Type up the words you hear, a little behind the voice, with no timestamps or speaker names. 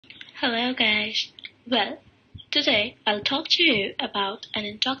Hello guys. Well, today I'll talk to you about an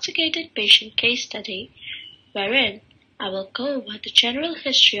intoxicated patient case study wherein I will go over the general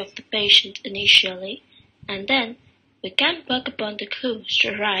history of the patient initially and then we can work upon the clues to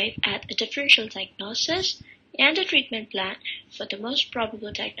arrive at a differential diagnosis and a treatment plan for the most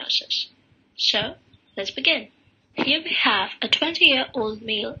probable diagnosis. So, let's begin. Here we have a 20-year-old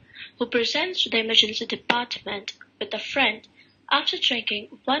male who presents to the emergency department with a friend after drinking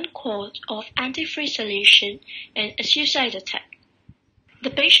 1 quart of antifreeze solution in a suicide attempt. The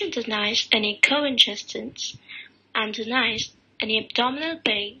patient denies any co-ingestants and denies any abdominal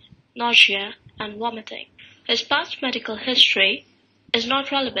pain, nausea, and vomiting. His past medical history is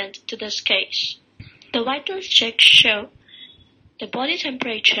not relevant to this case. The vitals checks show the body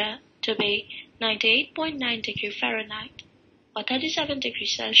temperature to be 98.9 degrees Fahrenheit or 37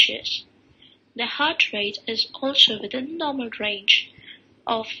 degrees Celsius. The heart rate is also within normal range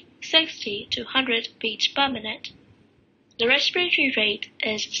of 60 to 100 beats per minute. The respiratory rate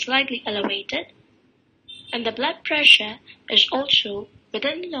is slightly elevated, and the blood pressure is also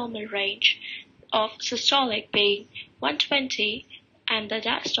within the normal range of systolic being 120 and the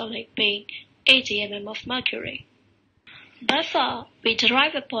diastolic being 80 mm of mercury. Therefore, we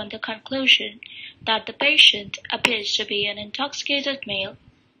derive upon the conclusion that the patient appears to be an intoxicated male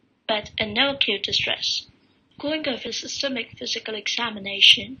but in no acute distress. Going over systemic physical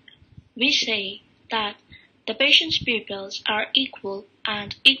examination, we say that the patient's pupils are equal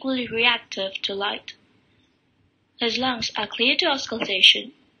and equally reactive to light. His lungs are clear to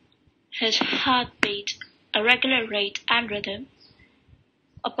auscultation. His heart beats a regular rate and rhythm.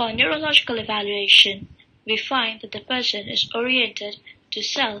 Upon neurological evaluation, we find that the person is oriented to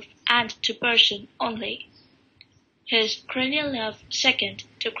self and to person only. His cranial nerve 2nd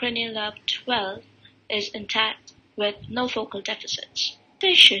to cranial nerve 12 is intact with no focal deficits.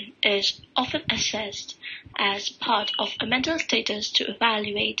 Patient is often assessed as part of a mental status to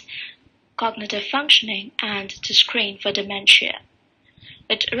evaluate cognitive functioning and to screen for dementia.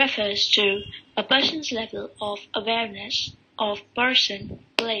 It refers to a person's level of awareness of person,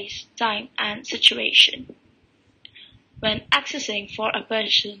 place, time, and situation. When accessing for a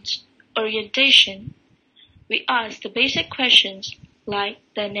person's orientation, we ask the basic questions like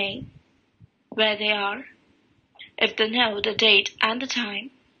their name, where they are, if they know the date and the time,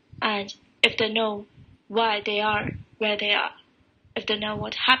 and if they know why they are where they are, if they know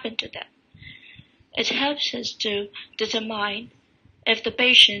what happened to them. It helps us to determine if the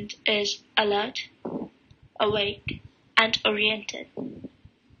patient is alert, awake, and oriented.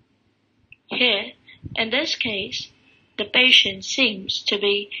 Here, in this case, the patient seems to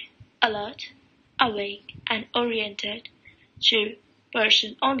be alert, awake, and oriented to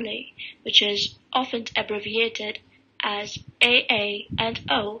person only, which is often abbreviated as AA and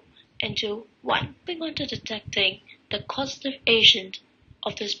O into 1. Moving on to detecting the causative agent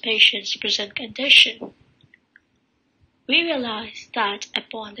of this patient's present condition, we realize that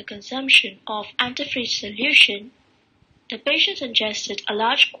upon the consumption of antifreeze solution, the patient ingested a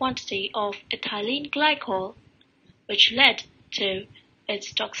large quantity of ethylene glycol, which led to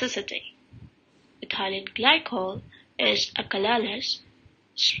its toxicity. Ethylene glycol is a colorless,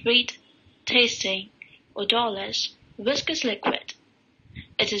 sweet-tasting, odorless, viscous liquid.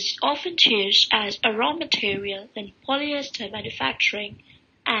 It is often used as a raw material in polyester manufacturing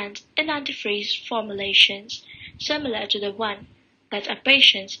and in antifreeze formulations similar to the one that a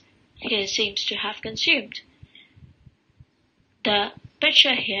patient here seems to have consumed. The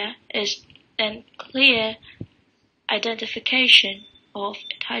picture here is a clear identification of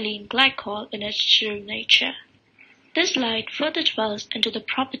ethylene glycol in its true nature. This slide further dwells into the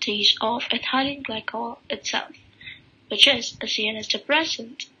properties of ethylene glycol itself, which is a CNS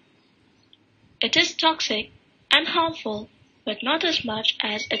depressant. It is toxic and harmful, but not as much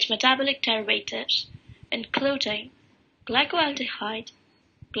as its metabolic derivatives, including glycoaldehyde,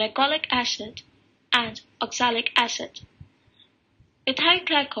 glycolic acid, and oxalic acid. Ethyl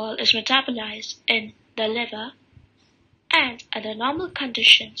glycol is metabolized in the liver, and under normal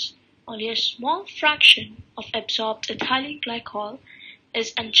conditions, only a small fraction of absorbed ethylene glycol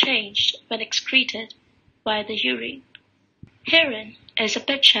is unchanged when excreted by the urine. Herein is a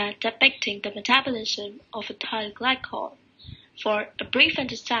picture depicting the metabolism of ethyl glycol for a brief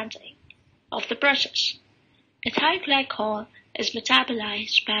understanding of the process. Ethyl glycol is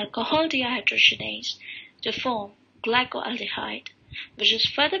metabolized by alcohol dehydrogenase to form glycoaldehyde, which is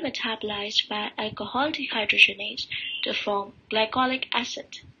further metabolized by alcohol dehydrogenase to form glycolic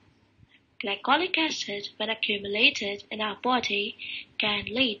acid. Glycolic acid, when accumulated in our body, can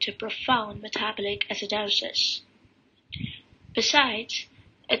lead to profound metabolic acidosis. Besides,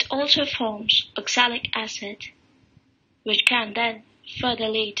 it also forms oxalic acid, which can then further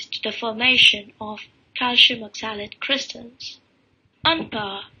lead to the formation of calcium oxalate crystals. On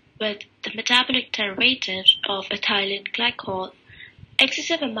par with the metabolic derivatives of ethylene glycol,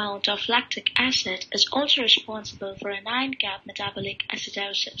 excessive amount of lactic acid is also responsible for a 9-cap metabolic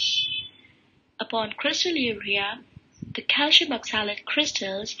acidosis. Upon crystalluria, the calcium oxalate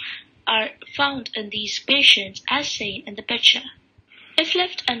crystals are found in these patients as seen in the picture. If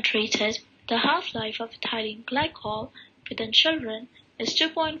left untreated, the half-life of ethylene glycol within children is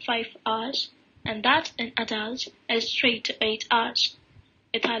 2.5 hours, and that in adults is 3 to 8 hours.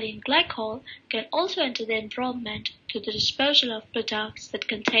 Ethylene glycol can also enter the environment through the disposal of products that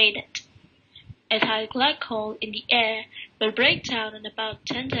contain it. Ethyl glycol in the air will break down in about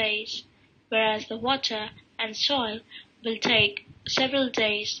 10 days, whereas the water and soil will take several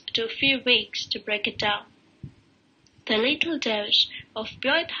days to a few weeks to break it down. The lethal dose of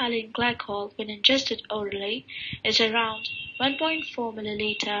pure ethylene glycol when ingested orally is around 1.4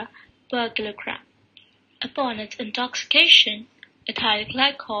 milliliter per kilogram. Upon its intoxication, ethyl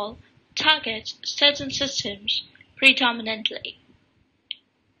glycol targets certain systems predominantly.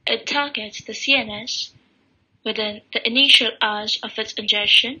 It targets the CNS within the initial hours of its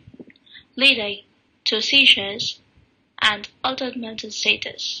ingestion, leading to seizures and altered mental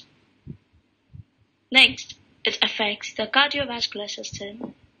status. Next, it affects the cardiovascular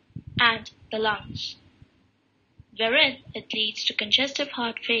system and the lungs, wherein it leads to congestive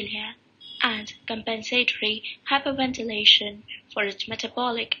heart failure and compensatory hyperventilation for its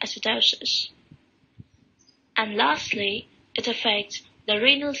metabolic acidosis. And lastly, it affects the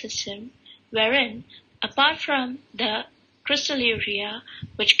renal system, wherein, apart from the crystalluria,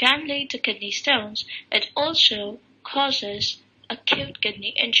 which can lead to kidney stones, it also causes acute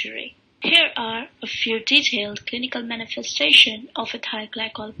kidney injury. Here are a few detailed clinical manifestations of ethyl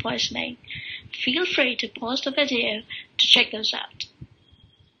glycol poisoning. Feel free to pause the video to check those out.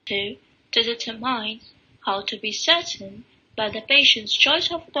 2. To determine how to be certain that the patient's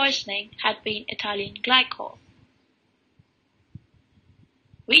choice of poisoning had been ethylene glycol.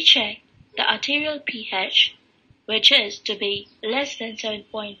 We check the arterial pH, which is to be less than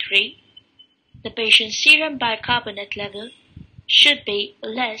 7.3. The patient's serum bicarbonate level should be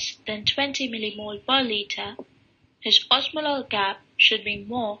less than 20 millimole per liter. His osmolar gap should be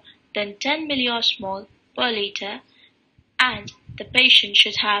more than 10 milliosmol per liter, and the patient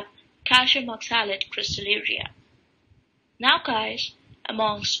should have calcium oxalate crystalluria. Now guys,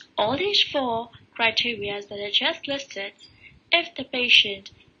 amongst all these 4 criteria that I just listed, if the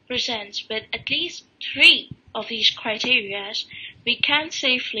patient presents with at least 3 of these criteria, we can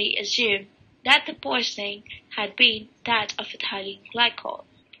safely assume that the poisoning had been that of ethylene glycol.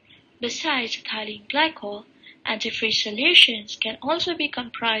 Besides ethylene glycol, antifreeze solutions can also be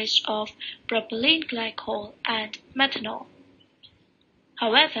comprised of propylene glycol and methanol.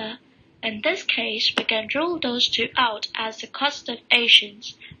 However, in this case, we can rule those 2 out as the causative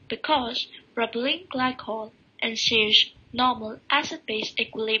agents because propylene glycol ensures normal acid-base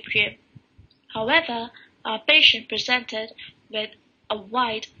equilibrium. However, our patient presented with a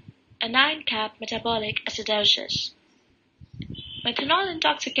 9-cap metabolic acidosis. Methanol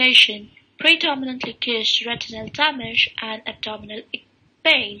intoxication predominantly caused retinal damage and abdominal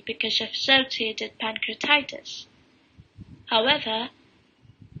pain because of associated pancreatitis. However,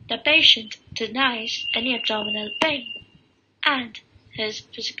 the patient denies any abdominal pain, and his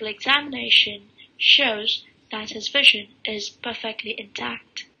physical examination shows that his vision is perfectly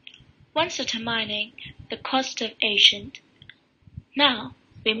intact. Once determining the causative agent, now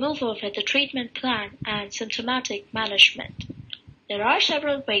we move over the treatment plan and symptomatic management. There are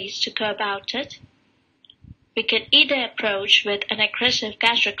several ways to go about it. We can either approach with an aggressive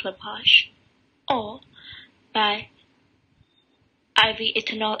gastric lavage or by IV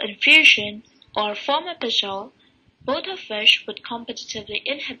ethanol infusion or fomepizole, both of which would competitively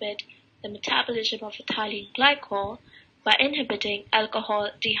inhibit the metabolism of ethylene glycol by inhibiting alcohol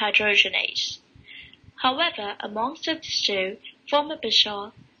dehydrogenase. However, amongst the 2,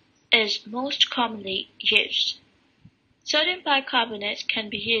 fomepizole is most commonly used. Sodium bicarbonate can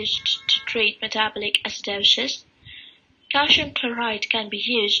be used to treat metabolic acidosis. Calcium chloride can be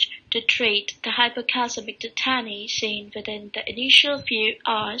used to treat the hypercalcemic tetany seen within the initial few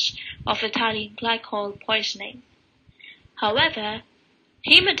hours of ethylene glycol poisoning. However,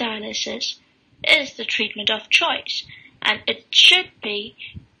 hemodialysis is the treatment of choice, and it should be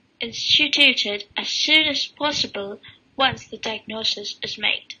instituted as soon as possible once the diagnosis is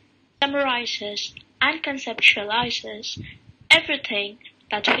made. Summarizes and conceptualizes everything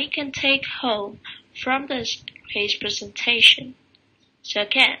that we can take home from this case presentation. So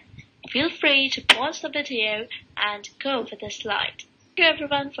again, feel free to pause the video and go over the slide. Thank you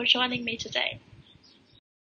everyone for joining me today.